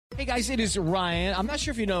Hey guys, it is Ryan. I'm not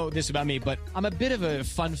sure if you know this about me, but I'm a bit of a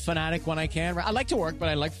fun fanatic when I can. I like to work, but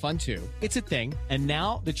I like fun too. It's a thing. And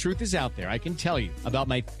now the truth is out there. I can tell you about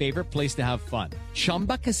my favorite place to have fun.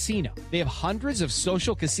 Chumba Casino. They have hundreds of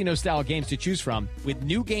social casino style games to choose from with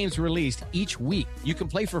new games released each week. You can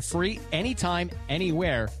play for free anytime,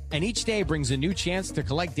 anywhere. And each day brings a new chance to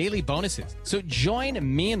collect daily bonuses. So join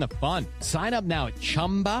me in the fun. Sign up now at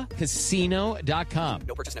ChumbaCasino.com.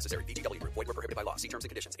 No purchase necessary. VGW Group. Void where prohibited by law. See terms and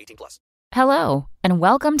conditions. 18+. Hello, and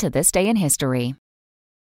welcome to This Day in History.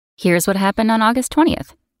 Here's what happened on August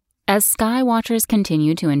 20th. As sky watchers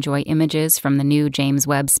continue to enjoy images from the new James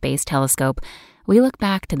Webb Space Telescope, we look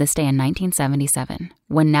back to this day in 1977,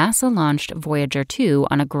 when NASA launched Voyager 2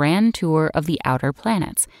 on a grand tour of the outer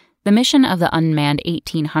planets. The mission of the unmanned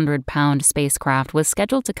 1,800-pound spacecraft was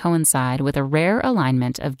scheduled to coincide with a rare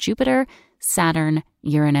alignment of Jupiter, Saturn,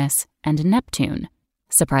 Uranus, and Neptune.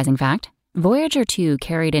 Surprising fact, Voyager 2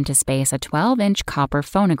 carried into space a 12-inch copper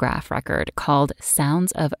phonograph record called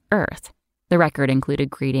Sounds of Earth. The record included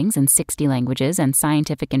greetings in 60 languages and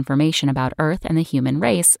scientific information about Earth and the human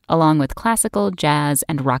race, along with classical, jazz,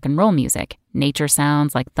 and rock and roll music, nature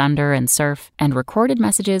sounds like thunder and surf, and recorded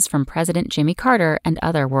messages from President Jimmy Carter and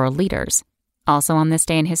other world leaders. Also on this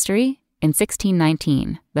day in history, in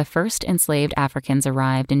 1619, the first enslaved Africans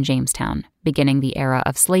arrived in Jamestown, beginning the era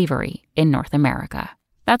of slavery in North America.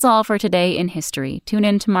 That's all for today in history. Tune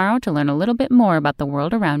in tomorrow to learn a little bit more about the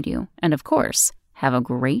world around you. And of course, have a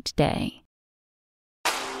great day.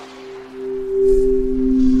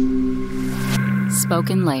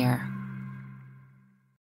 Spoken Layer.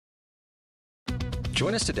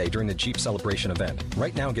 Join us today during the Jeep Celebration event.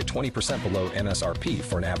 Right now, get 20% below MSRP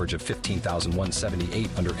for an average of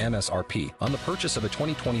 $15,178 under MSRP on the purchase of a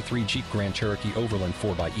 2023 Jeep Grand Cherokee Overland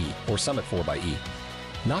 4xE or Summit 4xE.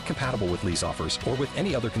 Not compatible with lease offers or with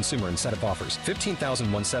any other consumer incentive offers.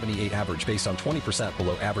 $15,178 average based on 20%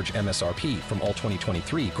 below average MSRP from all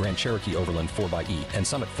 2023 Grand Cherokee Overland 4xE and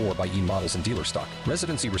Summit 4xE models in dealer stock.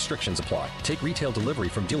 Residency restrictions apply. Take retail delivery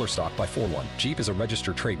from dealer stock by 4/1. Jeep is a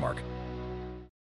registered trademark.